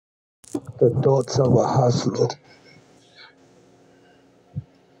The thoughts of a hustler.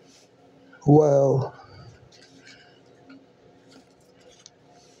 Well,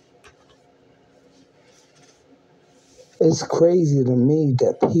 it's crazy to me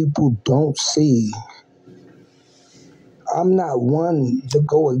that people don't see. I'm not one to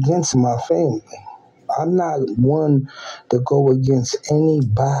go against my family. I'm not one to go against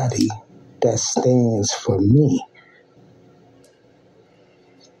anybody that stands for me.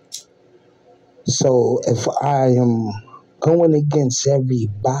 So if I am going against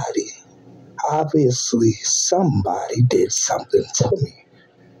everybody, obviously somebody did something to me.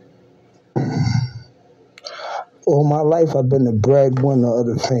 All my life I've been the breadwinner of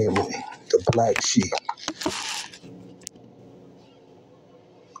the family, the black sheep.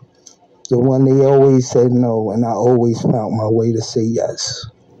 The one they always said no, and I always found my way to say yes.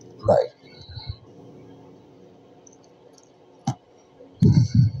 Like,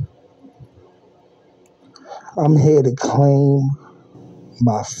 I'm here to claim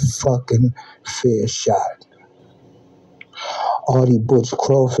my fucking fair shot. Artie Butch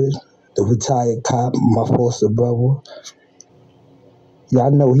Crawford, the retired cop, my foster brother.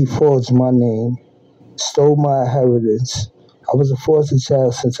 Y'all know he forged my name, stole my inheritance. I was a foster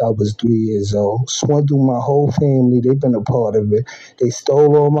child since I was 3 years old. Swindled my whole family. They've been a part of it. They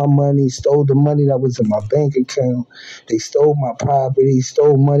stole all my money, stole the money that was in my bank account. They stole my property,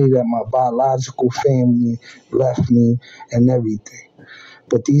 stole money that my biological family left me and everything.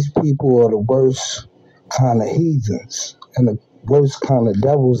 But these people are the worst kind of heathens and the worst kind of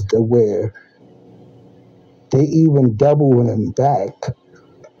devils that where they even double them back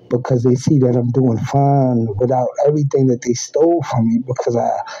because they see that I'm doing fine without everything that they stole from me, because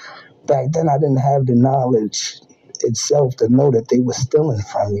back then I didn't have the knowledge itself to know that they were stealing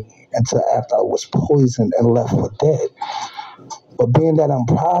from me until after I was poisoned and left for dead. But being that I'm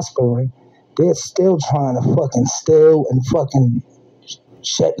prospering, they're still trying to fucking steal and fucking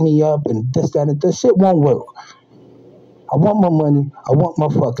shut me up and this, that, and this shit won't work. I want my money. I want my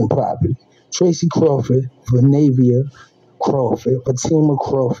fucking property. Tracy Crawford, Vanavia Crawford, Fatima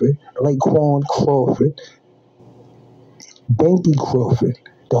Crawford, Laquan Crawford, Banky Crawford,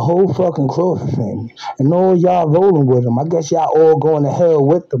 the whole fucking Crawford family. And all y'all rolling with them. I guess y'all all going to hell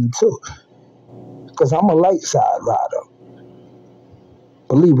with them too. Because I'm a light side rider.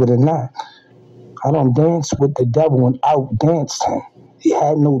 Believe it or not. I don't dance with the devil and out-danced him. He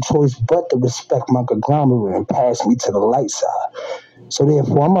had no choice but to respect my conglomerate and pass me to the light side. So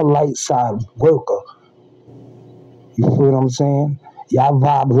therefore, I'm a light side worker. You feel what I'm saying? Y'all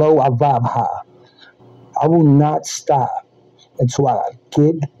vibe low, I vibe high. I will not stop until I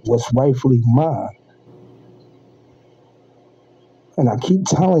get what's rightfully mine. And I keep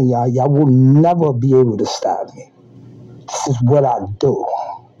telling y'all will never be able to stop me. This is what I do.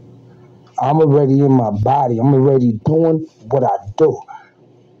 I'm already in my body. I'm already doing what I do.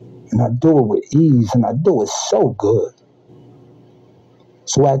 And I do it with ease, and I do it so good.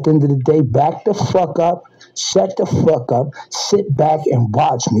 So at the end of the day, back the fuck up, shut the fuck up, sit back and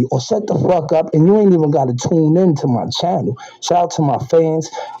watch me, or shut the fuck up and you ain't even got to tune into my channel. Shout out to my fans,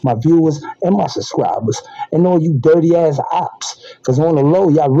 my viewers, and my subscribers, and all you dirty ass ops. Because on the low,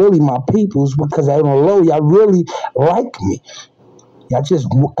 y'all really my peoples, because on the low, y'all really like me. Y'all just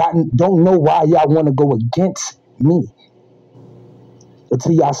don't know why y'all want to go against me.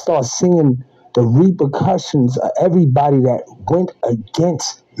 Until y'all start seeing the repercussions of everybody that went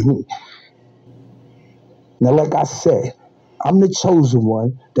against me. Now, like I said, I'm the chosen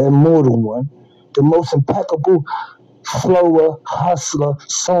one, the immortal one, the most impeccable flower, hustler,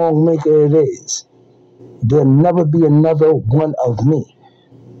 song maker it is. There'll never be another one of me.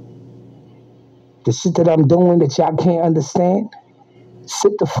 The shit that I'm doing that y'all can't understand,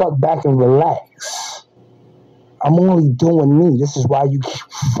 sit the fuck back and relax. I'm only doing me. This is why you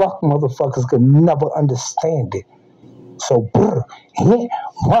fuck motherfuckers could never understand it. So,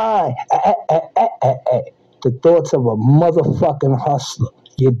 why? The thoughts of a motherfucking hustler.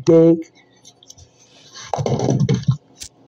 You dig?